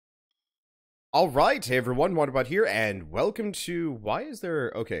Alright, hey everyone, Waterbot here, and welcome to... Why is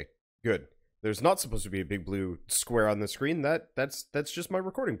there... Okay, good. There's not supposed to be a big blue square on the screen. That's just my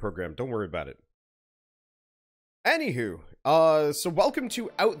recording program. Don't worry about it. Anywho, so welcome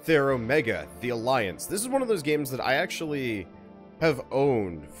to Out There Omega, The Alliance. This is one of those games that I actually have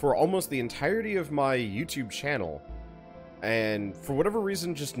owned for almost the entirety of my YouTube channel. And for whatever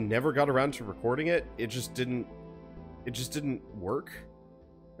reason, just never got around to recording it. It just didn't work.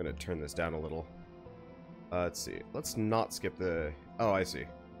 I'm gonna turn this down a little. Let's see. Let's not skip the... Oh, I see.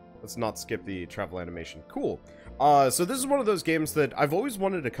 Let's not skip the travel animation. Cool. So this is one of those games that I've always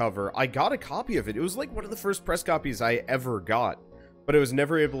wanted to cover. I got a copy of it. It was like one of the first press copies I ever got, but I was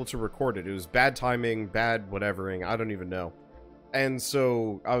never able to record it. It was bad timing, bad whatevering, I don't even know. And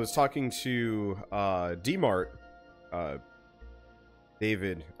so I was talking to D-Mart,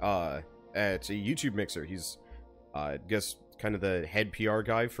 David, at a YouTube Mixer. He's, I guess, kind of the head PR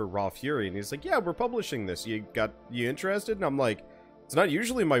guy for Raw Fury, and he's like, yeah, we're publishing this. You interested? And I'm like, it's not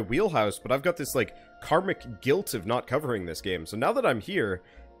usually my wheelhouse, but I've got this like karmic guilt of not covering this game. So now that I'm here,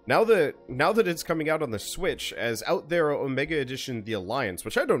 now that it's coming out on the Switch as Out There Omega Edition The Alliance,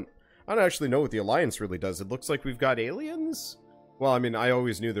 which I don't actually know what The Alliance really does. It looks like we've got aliens. Well, I mean, I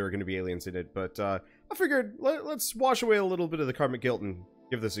always knew there were going to be aliens in it, but I figured let's wash away a little bit of the karmic guilt and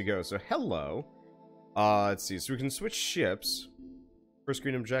give this a go. So hello. Let's see, so we can switch ships. First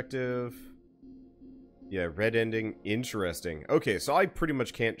screen objective. Yeah, red ending. Interesting. Okay, so I pretty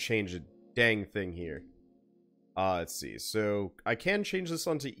much can't change a dang thing here. Let's see, so I can change this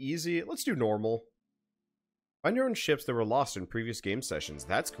onto easy. Let's do normal. Find your own ships that were lost in previous game sessions.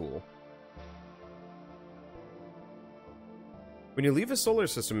 That's cool. When you leave a solar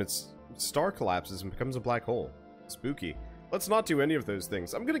system, its star collapses and becomes a black hole. Spooky. Let's not do any of those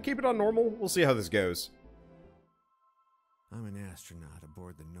things. I'm gonna keep it on normal. We'll see how this goes. I'm an astronaut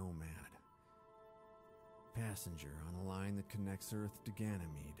aboard the Nomad. Passenger on a line that connects Earth to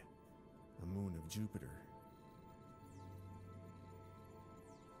Ganymede, a moon of Jupiter.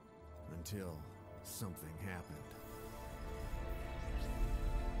 Until something happened.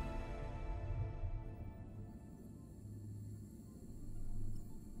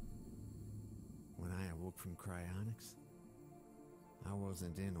 When I awoke from cryonics, I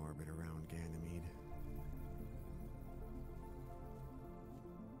wasn't in orbit around Ganymede.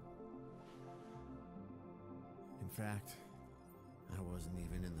 In fact, I wasn't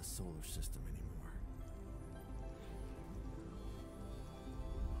even in the solar system anymore.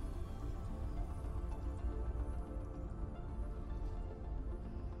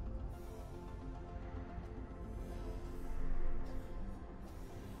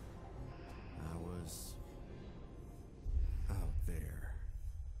 I was out there.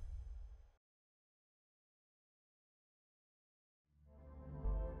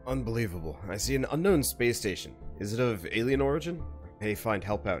 Unbelievable. I see an unknown space station. Is it of alien origin? May find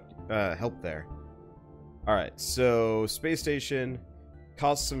help there. Alright, so space station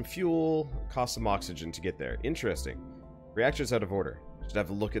costs some fuel, costs some oxygen to get there. Interesting. Reactor's out of order. Should have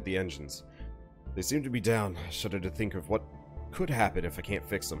a look at the engines. They seem to be down. I shudder to think of what could happen if I can't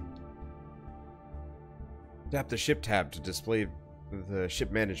fix them. Tap the ship tab to display the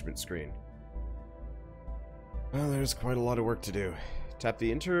ship management screen. Well, there's quite a lot of work to do. Tap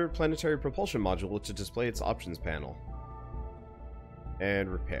the interplanetary propulsion module to display its options panel. And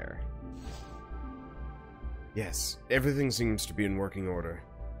repair. Yes, everything seems to be in working order.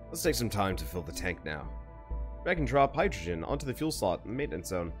 Let's take some time to fill the tank now. I can drop hydrogen onto the fuel slot in the maintenance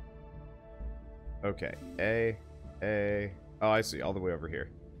zone. Okay, oh, I see, all the way over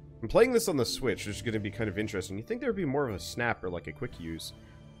here. I'm playing this on the Switch, which is going to be kind of interesting. You'd think there would be more of a snap or like a quick use.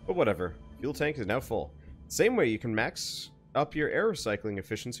 But whatever. Fuel tank is now full. Same way you can max up your air recycling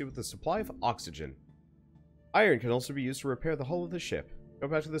efficiency with a supply of oxygen. Iron can also be used to repair the hull of the ship. Go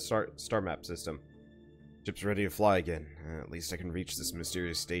back to the star map system. Ship's ready to fly again. At least I can reach this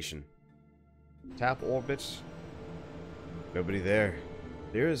mysterious station. Tap orbit. Nobody there.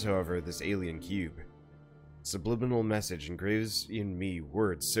 There is, however, this alien cube. Subliminal message engraves in me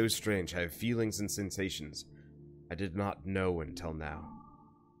words so strange I have feelings and sensations I did not know until now.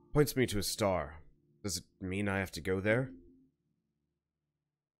 Points me to a star. Does it mean I have to go there?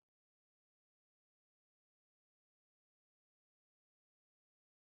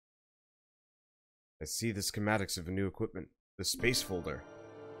 I see the schematics of a new equipment. The space folder.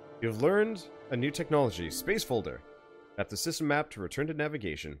 You have learned a new technology, space folder. Tap the system map to return to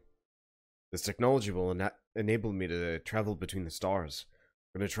navigation. This technology will enable me to travel between the stars.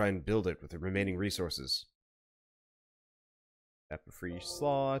 I'm going to try and build it with the remaining resources. Tap a free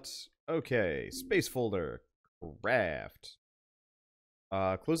slot. Okay, space folder. Craft.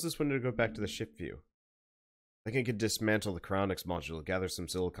 Close this window to go back to the ship view. I think I could dismantle the cryonics module, gather some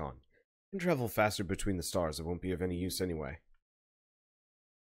silicon, and travel faster between the stars. It won't be of any use anyway.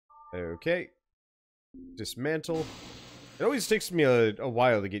 Okay. Dismantle. It always takes me a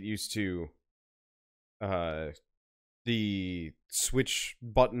while to get used to the switch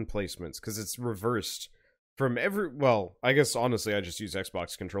button placements, because it's reversed from well, I guess honestly I just use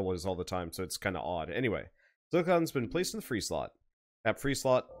Xbox controllers all the time, so it's kind of odd. Anyway, silicon's been placed in the free slot. Tap free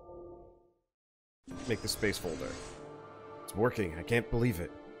slot. Make the space folder. It's working. I can't believe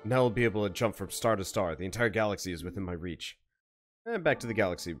it. Now I'll be able to jump from star to star. The entire galaxy is within my reach. And back to the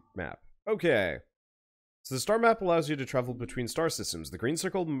galaxy map. Okay. So the star map allows you to travel between star systems. The green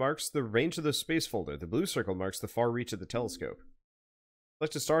circle marks the range of the space folder. The blue circle marks the far reach of the telescope. I'd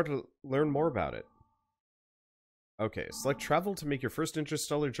like to start to learn more about it. Okay, select travel to make your first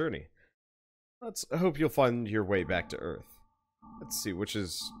interstellar journey. I hope you'll find your way back to Earth. Let's see, which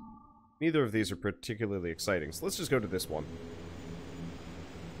is... Neither of these are particularly exciting, so let's just go to this one.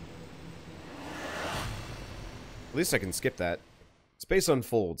 At least I can skip that. Space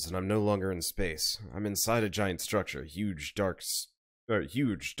unfolds, and I'm no longer in space. I'm inside a giant structure, huge dark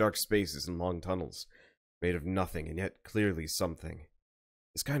spaces and long tunnels, made of nothing and yet clearly something.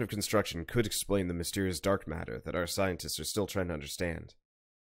 This kind of construction could explain the mysterious dark matter that our scientists are still trying to understand.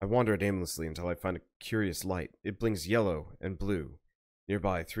 I wandered aimlessly until I find a curious light. It blinks yellow and blue.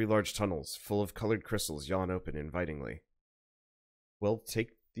 Nearby, 3 large tunnels, full of colored crystals, yawn open invitingly. We'll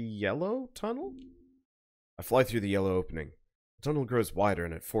take the yellow tunnel? I fly through the yellow opening. The tunnel grows wider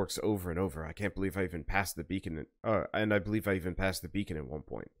and it forks over and over. I can't believe I even passed the beacon, and I believe I even passed the beacon at one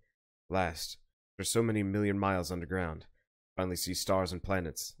point. Last, after so many million miles underground, I finally see stars and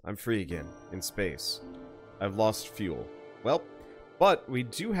planets. I'm free again, in space. I've lost fuel. Well, but we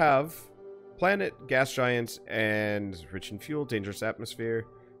do have planet, gas giant, and rich in fuel, dangerous atmosphere,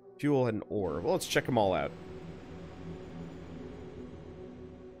 fuel, and ore. Well, let's check them all out.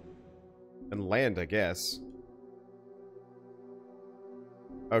 And land, I guess.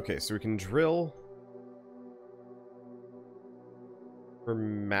 Okay, so we can drill for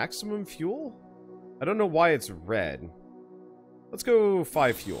maximum fuel? I don't know why it's red. Let's go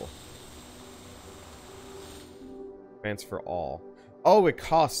 5 fuel. Transfer all. Oh, it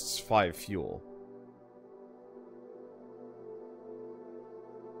costs 5 fuel.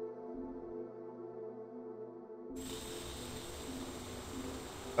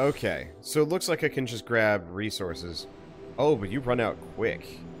 Okay, so it looks like I can just grab resources. Oh, but you run out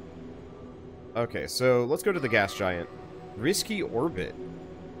quick. Okay, so let's go to the gas giant. Risky orbit.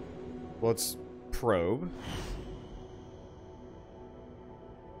 Let's probe.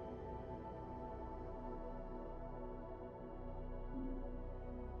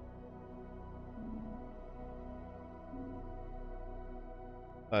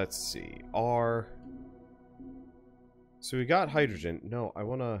 Let's see. R. So we got hydrogen. No, I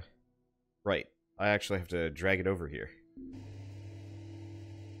want to... Right. I actually have to drag it over here.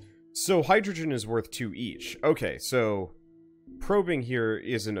 So hydrogen is worth 2 each. Okay, so probing here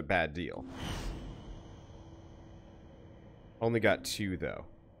isn't a bad deal. Only got 2, though.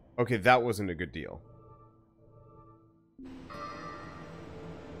 Okay, that wasn't a good deal.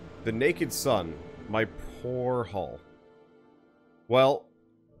 The naked sun. My poor hull. Well...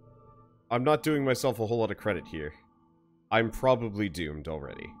 I'm not doing myself a whole lot of credit here. I'm probably doomed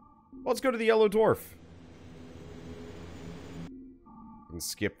already. Well, let's go to the yellow dwarf. And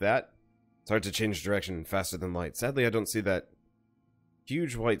skip that. It's hard to change direction faster than light. Sadly, I don't see that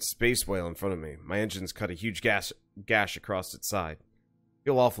huge white space whale in front of me. My engine's cut a huge gash across its side. I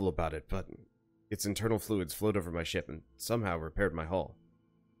feel awful about it, but its internal fluids flowed over my ship and somehow repaired my hull.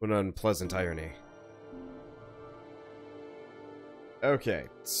 What an unpleasant irony. Okay,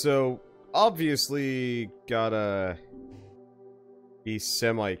 so... obviously, gotta be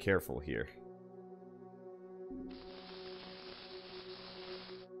semi-careful here.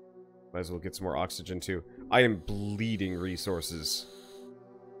 Might as well get some more oxygen, too. I am bleeding resources.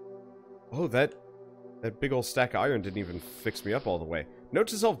 Oh, that big old stack of iron didn't even fix me up all the way. Note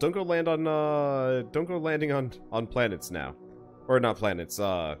to self, don't go landing on planets now. Or not planets,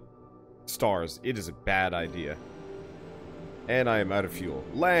 stars. It is a bad idea. And I am out of fuel.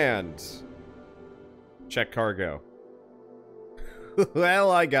 Land! Check cargo. Well,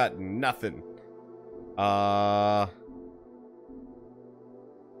 I got nothing.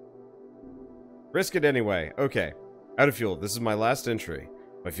 Risk it anyway. Okay. Out of fuel. This is my last entry.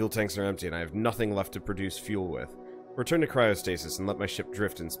 My fuel tanks are empty and I have nothing left to produce fuel with. Return to cryostasis and let my ship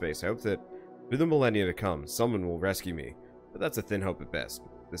drift in space. I hope that through the millennia to come, someone will rescue me. But that's a thin hope at best.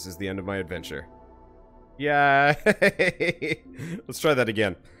 This is the end of my adventure. Yeah. Let's try that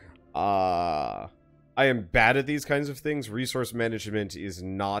again. I am bad at these kinds of things. Resource management is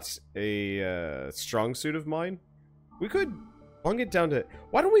not a strong suit of mine. We could bung it down to...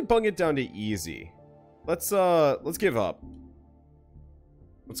 Why don't we bung it down to easy? Let's give up.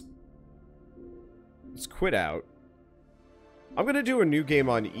 Let's quit out. I'm gonna do a new game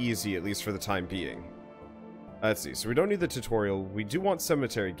on easy, at least for the time being. Let's see. So we don't need the tutorial. We do want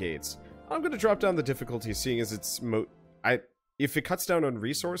cemetery gates. I'm gonna drop down the difficulty, seeing as it's if it cuts down on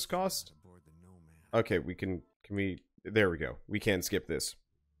resource cost. Okay, we can we? There we go. We can skip this.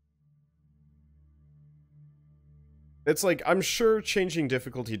 It's like, I'm sure changing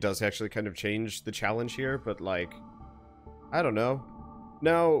difficulty does actually kind of change the challenge here, but like, I don't know.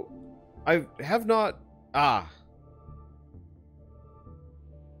 Now, I have not... I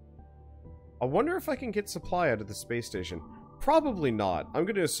wonder if I can get supply out of the space station. Probably not. I'm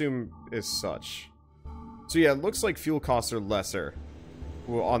going to assume as such. So yeah, it looks like fuel costs are lesser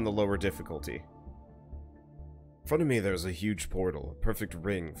on the lower difficulty. In front of me, there's a huge portal, a perfect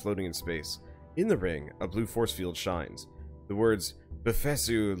ring floating in space. In the ring, a blue force field shines. The words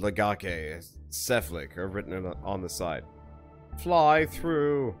Befesu Lagake Cephalic are written on the side. Fly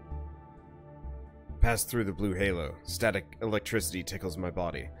through. Pass through the blue halo. Static electricity tickles my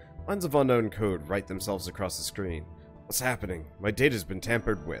body. Lines of unknown code write themselves across the screen. What's happening? My data's been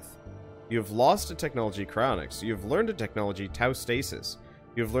tampered with. You have lost a technology, cryonics. You have learned a technology, tau stasis.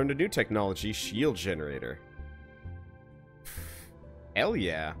 You have learned a new technology, shield generator. Hell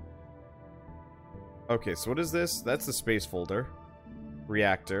yeah. Okay, so what is this? That's the space folder.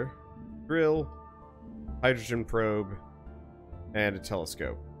 Reactor. Drill. Hydrogen probe. And a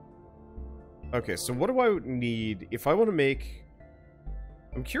telescope. Okay, so what do I need if I want to make...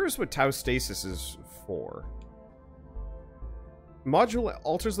 I'm curious what tau stasis is for. Module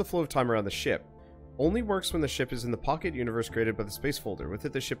alters the flow of time around the ship. Only works when the ship is in the pocket universe created by the space folder. With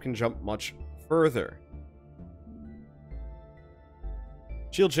it, the ship can jump much further.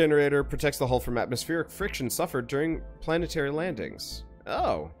 Shield generator protects the hull from atmospheric friction suffered during planetary landings.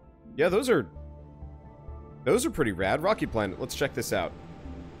 Oh. Yeah, those are pretty rad. Rocky planet. Let's check this out.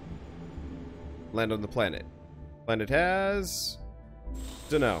 Land on the planet. Planet has...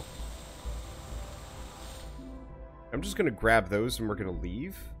 Dunno. I'm just gonna grab those and we're gonna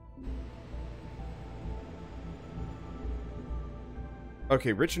leave.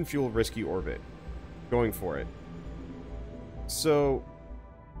 Okay, rich in fuel, risky orbit. Going for it. So...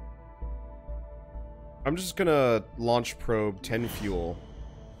 I'm just gonna launch probe, 10 fuel.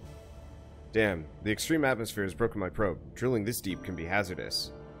 Damn, the extreme atmosphere has broken my probe. Drilling this deep can be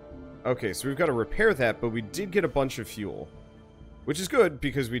hazardous. Okay, so we've got to repair that, but we did get a bunch of fuel. Which is good,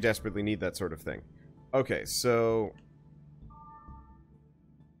 because we desperately need that sort of thing. Okay, so...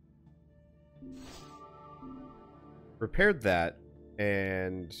 repaired that,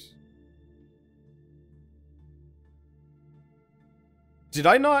 and... Did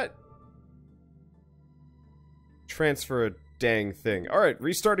I not... transfer a dang thing? Alright,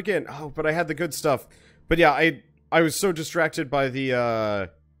 restart again. Oh, but I had the good stuff. But yeah, I was so distracted by the, I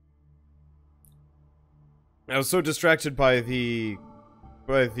was so distracted by the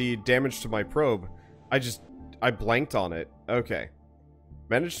damage to my probe. I blanked on it. Okay.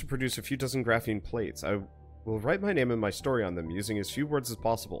 Managed to produce a few dozen graphene plates. I will write my name and my story on them using as few words as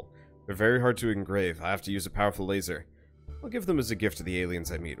possible. They're very hard to engrave. I have to use a powerful laser. I'll give them as a gift to the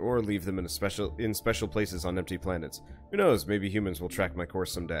aliens I meet, or leave them in special places on empty planets. Who knows, maybe humans will track my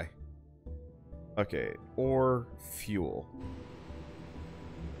course someday. Okay, or fuel.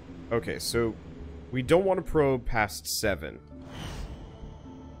 Okay, so we don't want to probe past 7.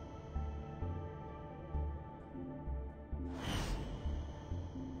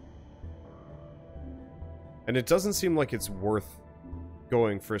 And it doesn't seem like it's worth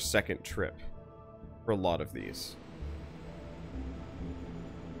going for a second trip for a lot of these.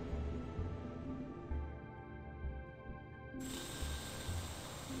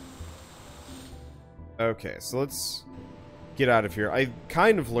 Okay, so let's get out of here. I'm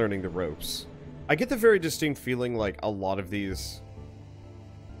kind of learning the ropes. I get the very distinct feeling like a lot of these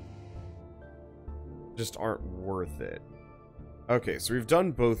just aren't worth it. Okay, so we've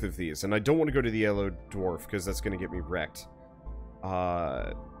done both of these, and I don't want to go to the Yellow Dwarf because that's going to get me wrecked.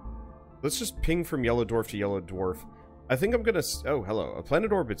 Let's just ping from Yellow Dwarf to Yellow Dwarf. I think I'm going to... Oh, hello. A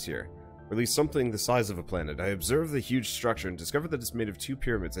planet orbits here. Or at least something the size of a planet. I observe the huge structure and discover that it's made of 2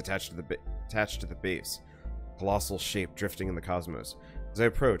 pyramids attached to the base. Colossal shape drifting in the cosmos. As I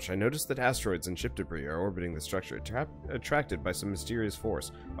approach, I notice that asteroids and ship debris are orbiting the structure, attracted by some mysterious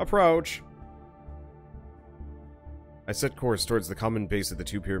force. Approach! I set course towards the common base of the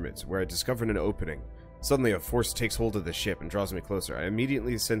 2 pyramids, where I discovered an opening. Suddenly, a force takes hold of the ship and draws me closer. I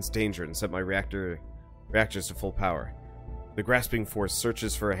immediately sense danger and set my reactors to full power. The grasping force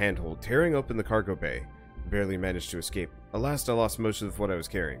searches for a handhold, tearing open the cargo bay. I barely managed to escape. Alas, I lost most of what I was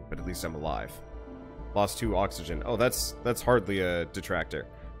carrying, but at least I'm alive. Lost 2 oxygen. Oh, that's hardly a detractor.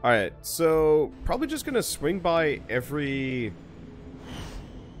 Alright, so probably just gonna swing by every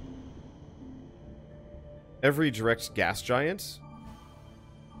direct gas giant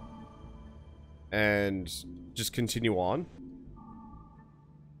and just continue on.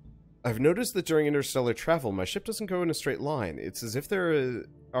 I've noticed that during interstellar travel, my ship doesn't go in a straight line. It's as if there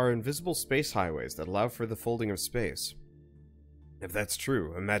are invisible space highways that allow for the folding of space. If that's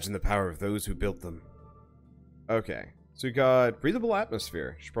true, imagine the power of those who built them. Okay, so we got breathable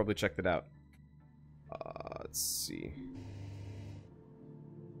atmosphere. Should probably check that out. Let's see.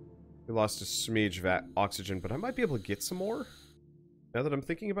 We lost a smidge of oxygen, but I might be able to get some more, now that I'm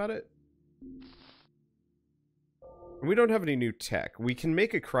thinking about it. And we don't have any new tech. We can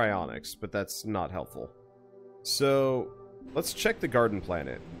make a cryonics, but that's not helpful. So, let's check the garden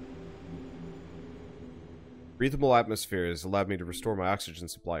planet. Breathable atmosphere has allowed me to restore my oxygen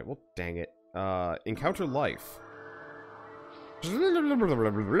supply. Well, dang it. Encounter life.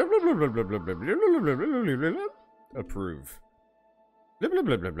 Approve.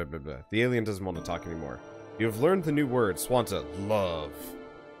 The alien doesn't want to talk anymore. You have learned the new word, Swanta. Love.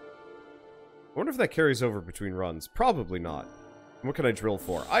 I wonder if that carries over between runs. Probably not. What can I drill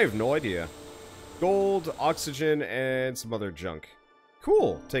for? I have no idea. Gold, oxygen, and some other junk.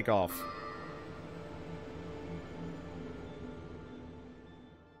 Cool. Take off.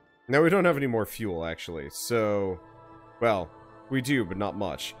 Now we don't have any more fuel, actually. So, well, we do, but not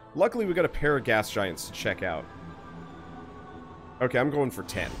much. Luckily, we got a pair of gas giants to check out. Okay, I'm going for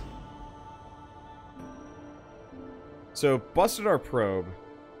 10. So, busted our probe.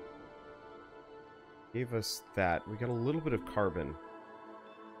 Gave us that. We got a little bit of carbon.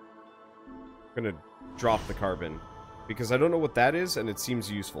 I'm gonna drop the carbon, because I don't know what that is, and it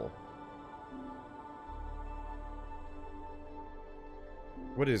seems useful.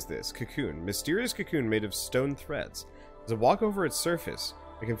 What is this? Cocoon. Mysterious cocoon made of stone threads. As I walk over its surface,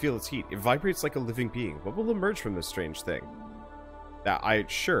 I can feel its heat. It vibrates like a living being. What will emerge from this strange thing?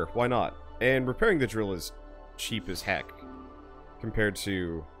 Sure, why not? And repairing the drill is cheap as heck, compared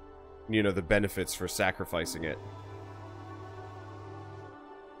to, you know, the benefits for sacrificing it.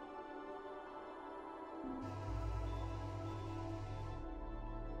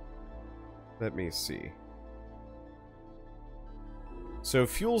 Let me see. So,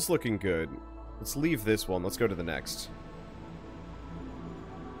 fuel's looking good. Let's leave this one. Let's go to the next.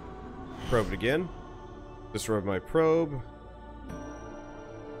 Probe it again. Destroy my probe.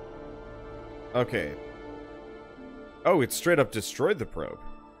 Okay. Oh, it straight up destroyed the probe.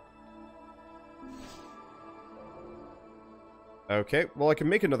 Okay, well, I can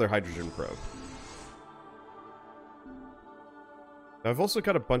make another hydrogen probe. Now, I've also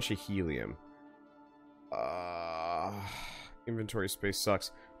got a bunch of helium. Inventory space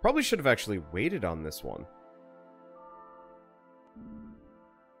sucks. Probably should have actually waited on this one.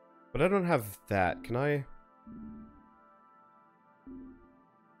 But I don't have that. Can I?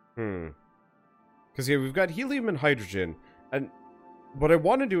 Because, yeah, we've got helium and hydrogen. And what I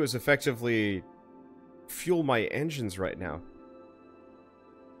want to do is effectively fuel my engines right now.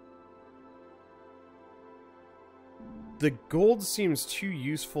 The gold seems too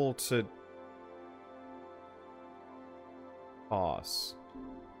useful to toss.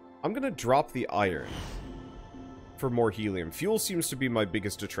 I'm gonna drop the iron for more helium. Fuel seems to be my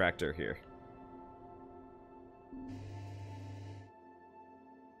biggest detractor here.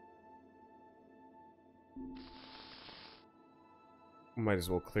 Might as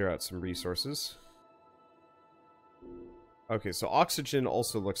well clear out some resources. Okay, so oxygen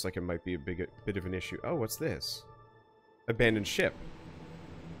also looks like it might be a bit of an issue. Oh, what's this? Abandoned ship.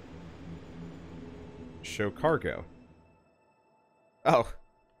 Show cargo. Oh,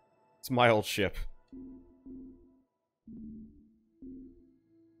 it's my old ship.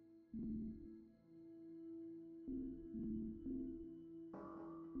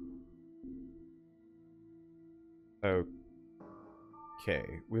 Okay,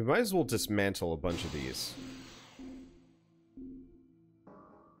 we might as well dismantle a bunch of these.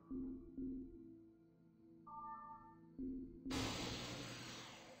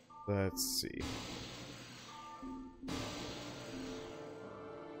 Let's see.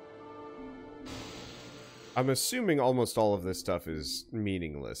 I'm assuming almost all of this stuff is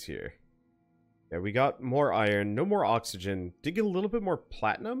meaningless here. Yeah, we got more iron, no more oxygen. Did get a little bit more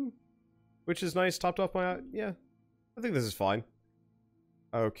platinum, which is nice. Topped off my... yeah, I think this is fine.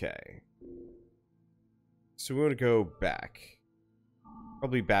 Okay. So we want to go back.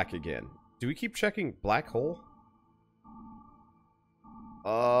 Probably back again. Do we keep checking black hole?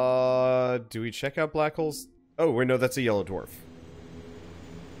 Do we check out black holes? Oh, wait, no, that's a yellow dwarf.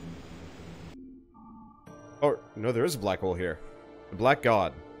 Oh, no, there is a black hole here. The Black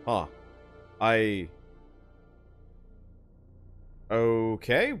God. Huh.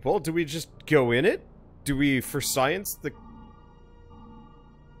 Okay, well, do we just go in it? Do we, for science, the...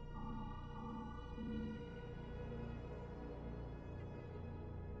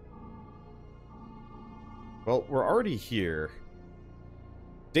 Well, we're already here.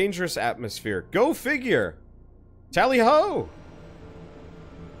 Dangerous atmosphere. Go figure! Tally-ho!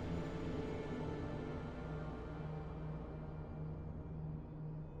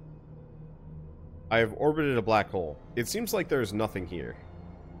 I have orbited a black hole. It seems like there's nothing here.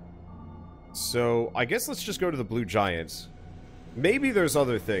 So, I guess let's just go to the Blue Giant. Maybe there's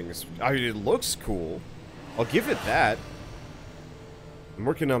other things. I mean, it looks cool. I'll give it that. I'm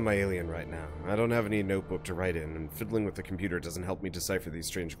working on my alien right now. I don't have any notebook to write in, and fiddling with the computer doesn't help me decipher these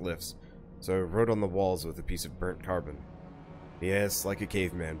strange glyphs. So I wrote on the walls with a piece of burnt carbon. Yes, like a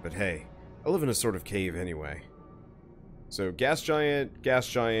caveman, but hey, I live in a sort of cave anyway. So, gas giant, gas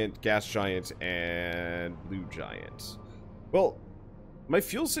giant, gas giant, and blue giant. Well, my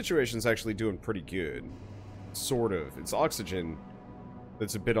fuel situation's actually doing pretty good. Sort of. It's oxygen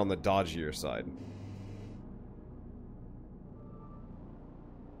that's a bit on the dodgier side.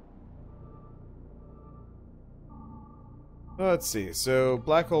 Let's see. So,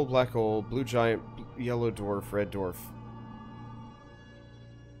 black hole, blue giant, yellow dwarf, red dwarf.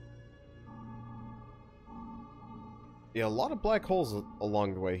 Yeah, a lot of black holes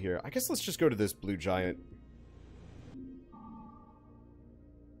along the way here. I guess let's just go to this blue giant.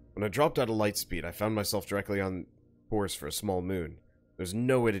 When I dropped out of light speed, I found myself directly on course for a small moon. There's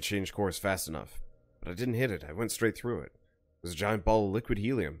no way to change course fast enough. But I didn't hit it. I went straight through it. It was a giant ball of liquid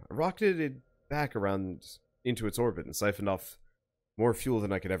helium. I rocketed it back around into its orbit and siphoned off more fuel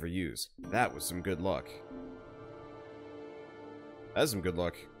than I could ever use. That was some good luck. That's some good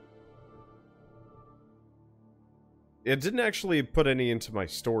luck. It didn't actually put any into my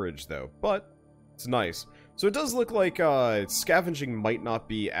storage, though, but it's nice. So it does look like scavenging might not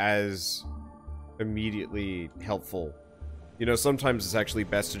be as immediately helpful. You know, sometimes it's actually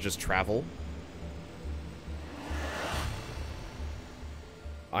best to just travel.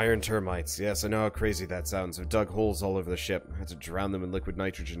 Iron termites. Yes, I know how crazy that sounds. I've dug holes all over the ship. I had to drown them in liquid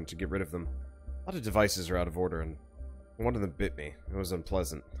nitrogen to get rid of them. A lot of devices are out of order, and one of them bit me. It was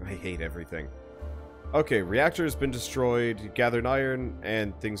unpleasant. I hate everything. Okay, reactor has been destroyed, gathered iron,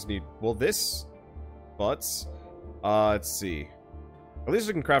 and things need... Well, this... Butts. Let's see. At least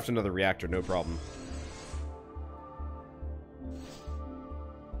I can craft another reactor, no problem.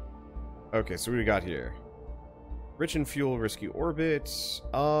 Okay, so what do we got here? Rich in fuel, risky orbit.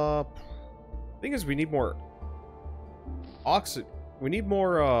 Thing is, we need more... We need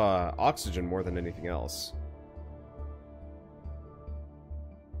more, oxygen more than anything else.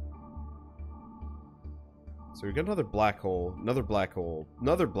 So we got another black hole, another black hole,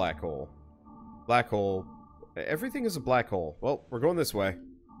 another black hole, black hole. Everything is a black hole. Well, we're going this way. I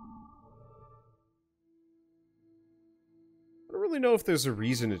don't really know if there's a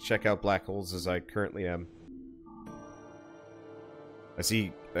reason to check out black holes as I currently am. I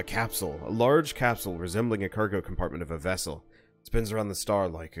see a capsule, a large capsule resembling a cargo compartment of a vessel. It spins around the star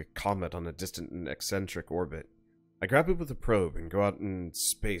like a comet on a distant and eccentric orbit. I grab it with a probe and go out in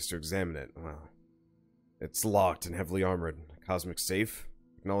space to examine it. Wow. It's locked and heavily armored. Cosmic safe?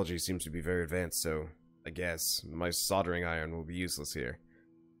 Technology seems to be very advanced, so I guess my soldering iron will be useless here.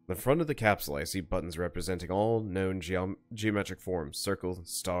 On the front of the capsule, I see buttons representing all known geometric forms. Circle,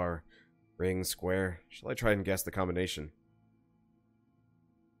 star, ring, square. Shall I try and guess the combination?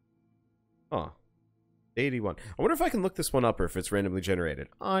 Huh. 81. I wonder if I can look this one up or if it's randomly generated.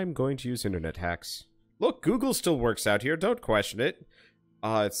 I'm going to use internet hacks. Look, Google still works out here. Don't question it.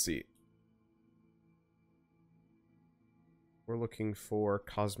 Let's see. We're looking for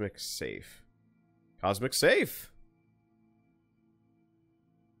cosmic safe. Cosmic safe!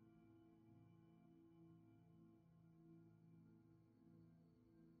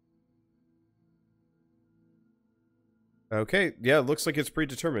 Okay, yeah, it looks like it's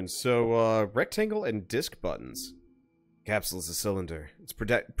predetermined. So, rectangle and disc buttons. Capsule is a cylinder. Its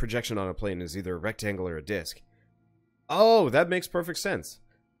projection on a plane is either a rectangle or a disc. Oh, that makes perfect sense.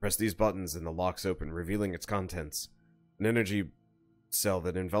 Press these buttons and the lock's open, revealing its contents. An energy cell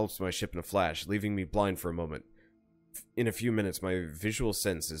that envelops my ship in a flash, leaving me blind for a moment. In a few minutes, my visual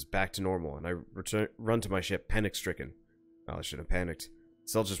sense is back to normal, and I run to my ship, panic-stricken. Well, I should have panicked.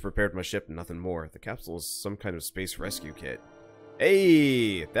 Cell just repaired my ship and nothing more. The capsule is some kind of space rescue kit.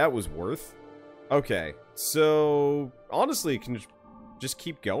 Hey, that was worth. Okay, so honestly, can just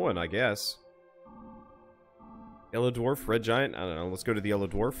keep going, I guess. Yellow dwarf, red giant. I don't know. Let's go to the yellow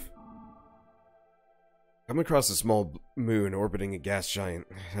dwarf. Come across a small moon orbiting a gas giant.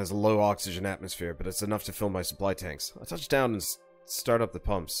 It has a low oxygen atmosphere, but it's enough to fill my supply tanks. I touch down and start up the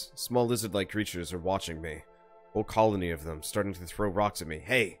pumps. Small lizard-like creatures are watching me. Whole colony of them, starting to throw rocks at me.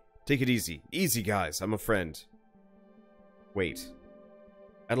 Hey, take it easy. Easy, guys. I'm a friend. Wait.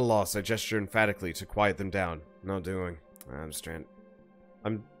 At a loss, I gesture emphatically to quiet them down. Not doing. I'm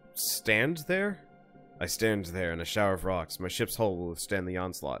stand there? I stand there in a shower of rocks. My ship's hull will withstand the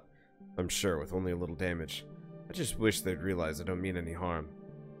onslaught. I'm sure, with only a little damage. I just wish they'd realize I don't mean any harm.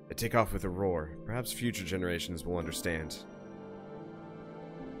 I take off with a roar. Perhaps future generations will understand.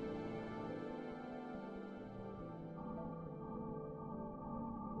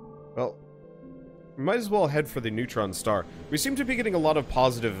 Well, we might as well head for the neutron star. We seem to be getting a lot of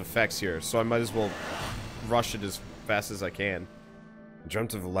positive effects here, so I might as well rush it as fast as I can. I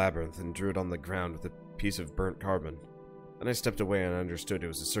dreamt of a labyrinth and drew it on the ground with a piece of burnt carbon. Then I stepped away and understood it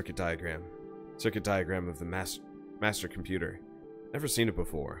was a circuit diagram. Circuit diagram of the master computer. Never seen it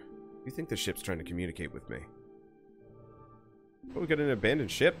before. You think the ship's trying to communicate with me? Oh, we got an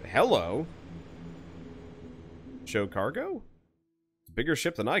abandoned ship? Hello! Show cargo? It's a bigger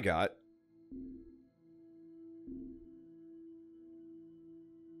ship than I got.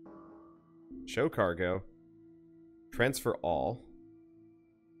 Show cargo. Transfer all.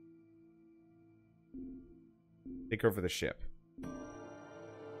 Take over the ship.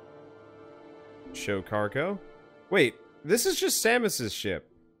 Show cargo. Wait, this is just Samus's ship.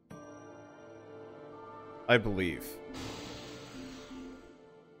 I believe.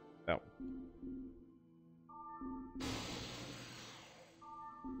 Oh.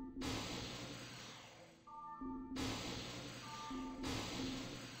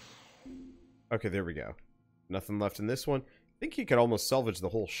 Okay, there we go. Nothing left in this one. I think he could almost salvage the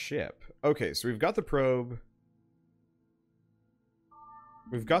whole ship. Okay, so we've got the probe.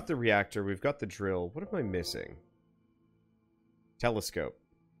 We've got the reactor. We've got the drill. What am I missing? Telescope.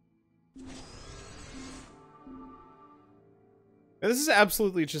 Now, this is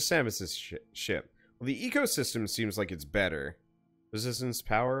absolutely just Samus's ship. Well, the ecosystem seems like it's better. Resistance,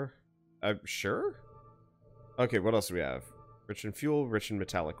 power? Sure? Okay, what else do we have? Rich in fuel, rich in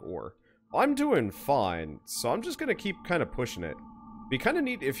metallic ore. Well, I'm doing fine, so I'm just gonna keep kind of pushing it. Be kind of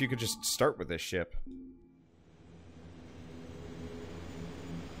neat if you could just start with this ship.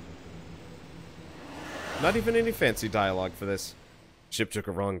 Not even any fancy dialogue for this. Ship took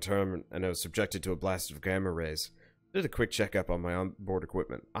a wrong turn, and I was subjected to a blast of gamma rays. Did a quick checkup on my onboard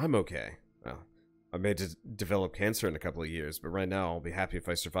equipment. I'm okay. Well, I may develop cancer in a couple of years, but right now I'll be happy if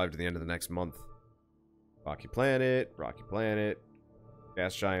I survive to the end of the next month. Rocky planet,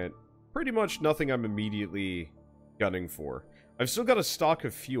 gas giant. Pretty much nothing I'm immediately gunning for. I've still got a stock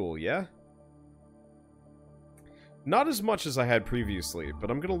of fuel, yeah? Not as much as I had previously,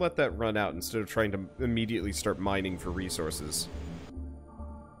 but I'm gonna let that run out instead of trying to immediately start mining for resources.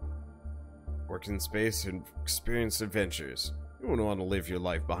 Work in space and experience adventures. You wouldn't want to live your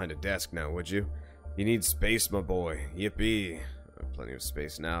life behind a desk now, would you? You need space, my boy. Yippee. Plenty of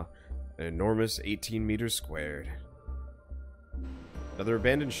space now. An enormous 18 meters squared. Another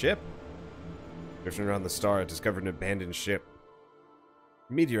abandoned ship. Drifting around the star, I discovered an abandoned ship.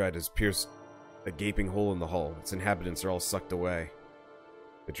 A meteorite has pierced a gaping hole in the hull. Its inhabitants are all sucked away.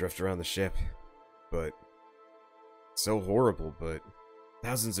 They drift around the ship, but... so horrible, but...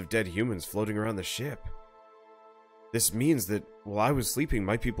 thousands of dead humans floating around the ship. This means that, while I was sleeping,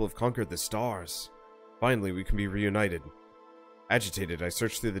 my people have conquered the stars. Finally, we can be reunited. Agitated, I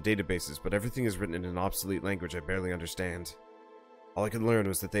searched through the databases, but everything is written in an obsolete language I barely understand. All I could learn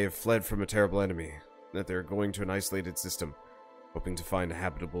was that they have fled from a terrible enemy, and that they are going to an isolated system, hoping to find a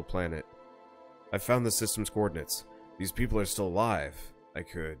habitable planet. I found the system's coordinates. These people are still alive. I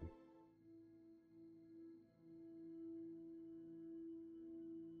could...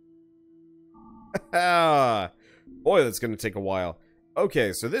 Boy, that's gonna take a while.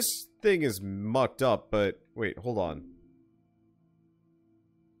 Okay, so this thing is mucked up, but... wait, hold on.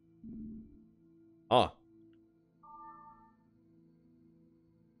 Ah.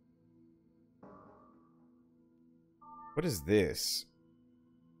 What is this?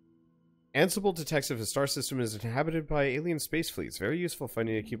 Ansible detects if a star system is inhabited by alien space fleets. Very useful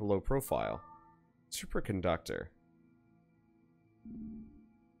finding to keep a low profile. Superconductor.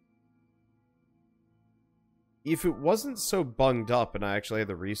 If it wasn't so bunged up and I actually had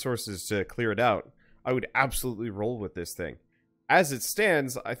the resources to clear it out, I would absolutely roll with this thing. as it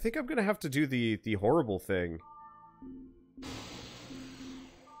stands, I think I'm gonna have to do the horrible thing.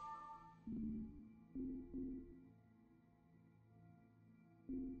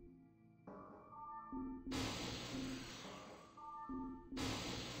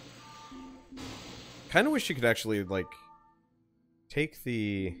 Kind of wish you could actually, like, take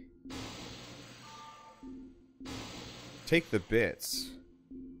the bits.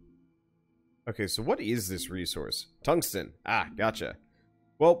 Okay, so what is this resource? Tungsten. Ah, gotcha.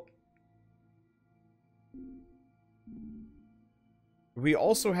 Well, we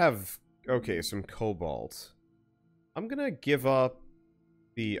also have, okay, some cobalt. I'm gonna give up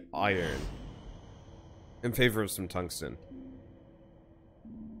the iron in favor of some tungsten.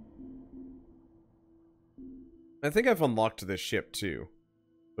 I think I've unlocked this ship too,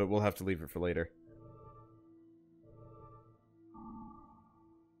 but we'll have to leave it for later.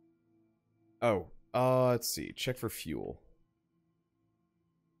 Oh, let's see. Check for fuel.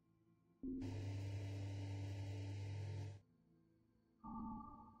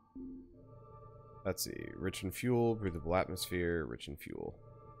 Let's see. Rich in fuel, breathable atmosphere, rich in fuel.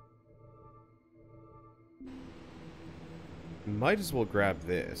 Might as well grab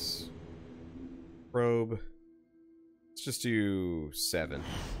this. Probe. Let's just do 7.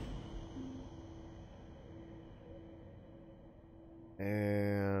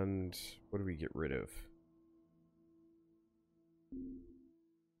 And what do we get rid of?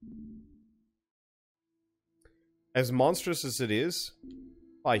 As monstrous as it is,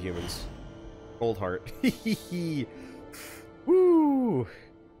 bye humans. Cold heart. Woo!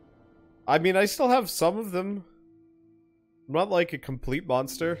 I mean, I still have some of them. I'm not like a complete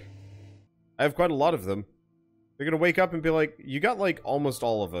monster. I have quite a lot of them. They're gonna wake up and be like, you got like almost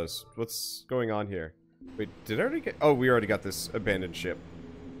all of us. What's going on here? Wait, did I already get... Oh, we already got this abandoned ship.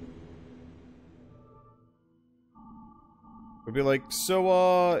 We'd be like,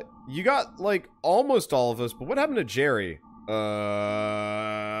 so, you got, like, almost all of us, but what happened to Jerry?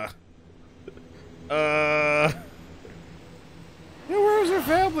 Yeah, where was our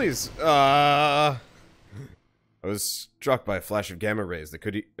families? I was struck by a flash of gamma rays that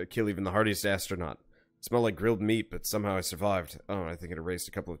could kill even the hardiest astronaut. It smelled like grilled meat, but somehow I survived. Oh, I think it erased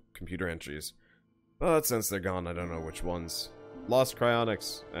a couple of computer entries. But since they're gone, I don't know which ones. Lost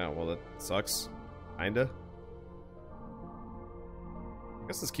cryonics. Oh, well, that sucks. Kinda. I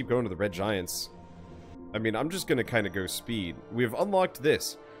guess let's keep going to the Red Giants. I mean, I'm just gonna kinda go speed. We have unlocked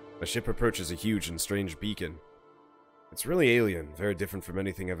this. My ship approaches a huge and strange beacon. It's really alien, very different from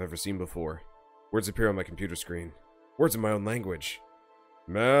anything I've ever seen before. Words appear on my computer screen. Words in my own language.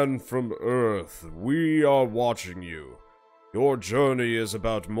 Man from Earth, we are watching you. Your journey is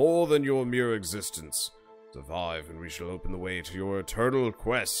about more than your mere existence. Survive, and we shall open the way to your eternal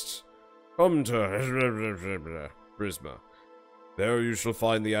quest. Come to Prisma. There you shall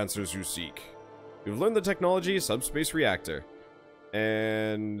find the answers you seek. You've learned the technology, subspace reactor.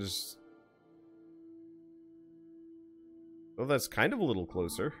 And... well, that's kind of a little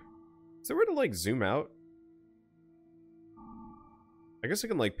closer. Is there a way to, like, zoom out? I guess I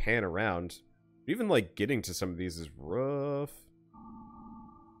can, like, pan around. Even, like, getting to some of these is rough.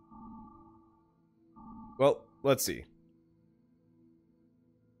 Well, let's see.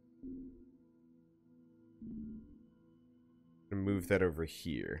 I'm gonna move that over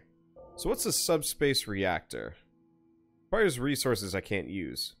here. So what's a subspace reactor? Requires resources I can't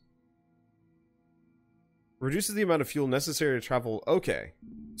use. Reduces the amount of fuel necessary to travel. Okay.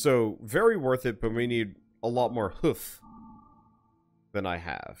 So, very worth it, but we need a lot more hoof than I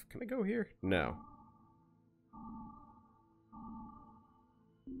have. Can I go here? No.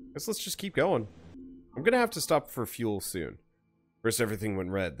 Guess let's just keep going. I'm gonna have to stop for fuel soon. First everything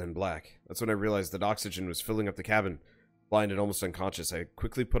went red, then black. That's when I realized that oxygen was filling up the cabin. Blind and almost unconscious, I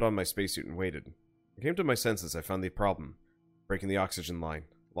quickly put on my spacesuit and waited. I came to my senses, I found the problem. Breaking the oxygen line.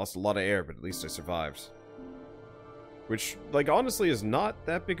 Lost a lot of air, but at least I survived. Which, like, honestly is not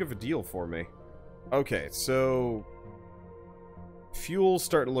that big of a deal for me. Okay, so... fuel's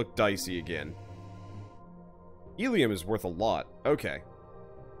starting to look dicey again. Helium is worth a lot. Okay.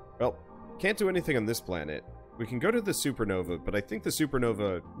 Well, can't do anything on this planet. We can go to the supernova, but I think the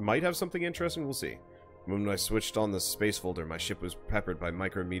supernova might have something interesting. We'll see. When I switched on the space folder, my ship was peppered by a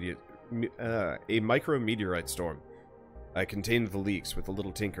micrometeorite storm. I contained the leaks with a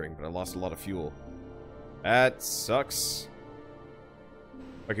little tinkering, but I lost a lot of fuel. That sucks.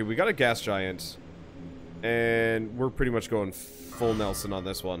 Okay, we got a gas giant. And we're pretty much going full Nelson on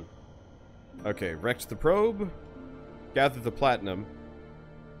this one. Okay, wrecked the probe. Gathered the platinum.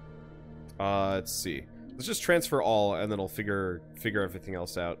 Let's see. Let's just transfer all, and then I'll figure everything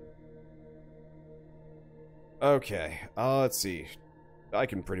else out. Okay, let's see. I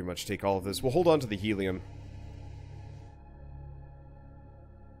can pretty much take all of this. We'll hold on to the helium.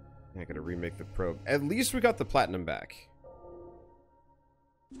 I gotta remake the probe. At least we got the platinum back.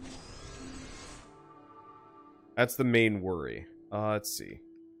 That's the main worry. Let's see.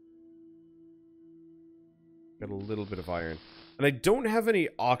 Got a little bit of iron. And I don't have any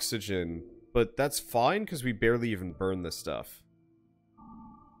oxygen, but that's fine because we barely even burn this stuff.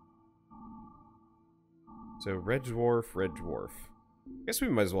 So, red dwarf, red dwarf. Guess we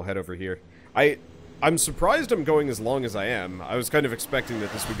might as well head over here. I'm surprised I'm going as long as I am. I was kind of expecting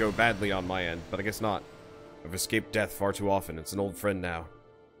that this would go badly on my end, but I guess not. I've escaped death far too often. It's an old friend now.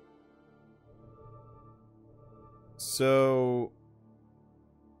 So...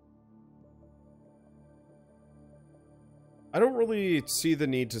 I don't really see the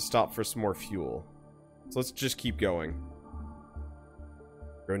need to stop for some more fuel. So let's just keep going.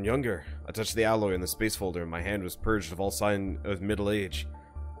 Grown younger. I touched the alloy in the space folder and my hand was purged of all sign of middle age.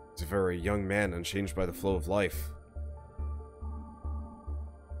 As if I were a young man unchanged by the flow of life.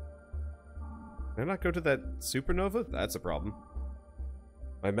 Can I not go to that supernova? That's a problem.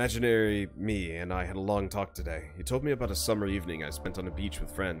 My imaginary me and I had a long talk today. He told me about a summer evening I spent on a beach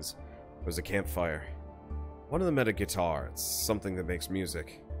with friends. There was a campfire. One of them had a guitar. It's something that makes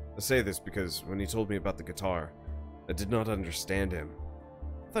music. I say this because when he told me about the guitar, I did not understand him.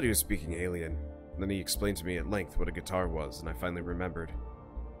 I thought he was speaking alien. And then he explained to me at length what a guitar was, and I finally remembered.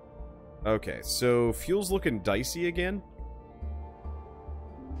 Okay, so fuel's looking dicey again.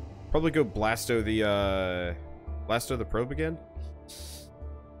 Probably go blasto the probe again.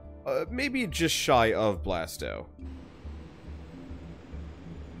 Maybe just shy of blasto.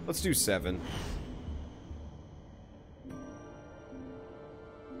 Let's do 7.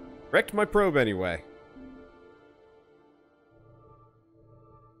 Wrecked my probe anyway.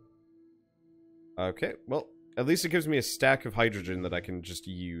 Okay, well, at least it gives me a stack of hydrogen that I can just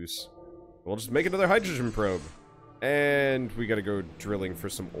use. We'll just make another hydrogen probe. And we gotta go drilling for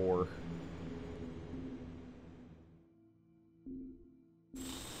some ore.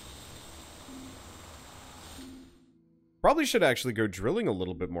 Probably should actually go drilling a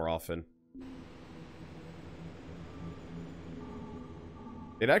little bit more often.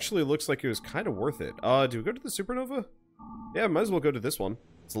 It actually looks like it was kind of worth it. Do we go to the supernova? Yeah, might as well go to this one.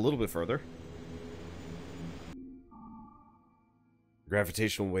 It's a little bit further.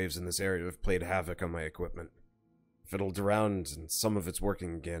 Gravitational waves in this area have played havoc on my equipment. Fiddled around and some of it's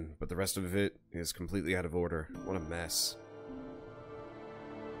working again, but the rest of it is completely out of order. What a mess.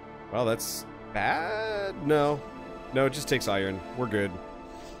 Well, that's bad? No. No, it just takes iron. We're good.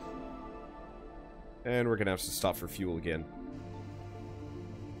 And we're gonna have to stop for fuel again.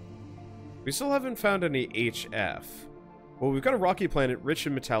 We still haven't found any HF. Well, we've got a rocky planet rich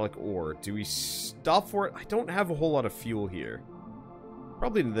in metallic ore. Do we stop for it? I don't have a whole lot of fuel here.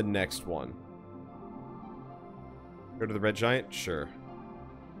 Probably the next one. Go to the red giant? Sure.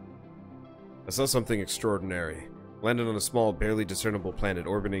 I saw something extraordinary. Landed on a small, barely discernible planet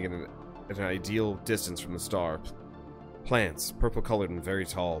orbiting at an ideal distance from the star. Plants, purple-colored and very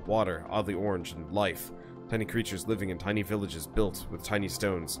tall. Water, oddly orange, and life. Tiny creatures living in tiny villages built with tiny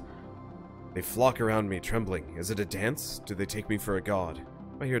stones. They flock around me, trembling. Is it a dance? Do they take me for a god?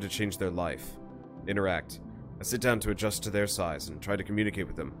 Am I here to change their life? Interact. I sit down to adjust to their size and try to communicate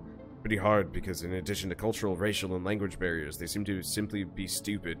with them. Pretty hard because in addition to cultural, racial, and language barriers, they seem to simply be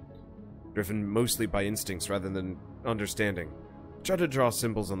stupid. Driven mostly by instincts rather than understanding. Try to draw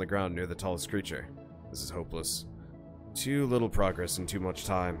symbols on the ground near the tallest creature. This is hopeless. Too little progress and too much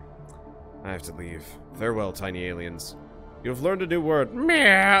time. I have to leave. Farewell, tiny aliens. You have learned a new word.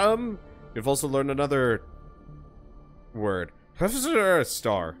 Meow. You've also learned another word.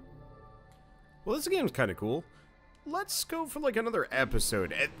 Star. Well, this game's kind of cool. Let's go for like another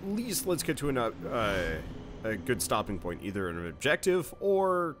episode. At least let's get to a good stopping point. Either an objective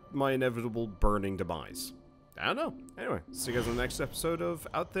or my inevitable burning demise. I don't know. Anyway, see you guys on the next episode of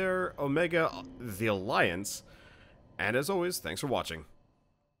Out There Omega, The Alliance. And as always, thanks for watching.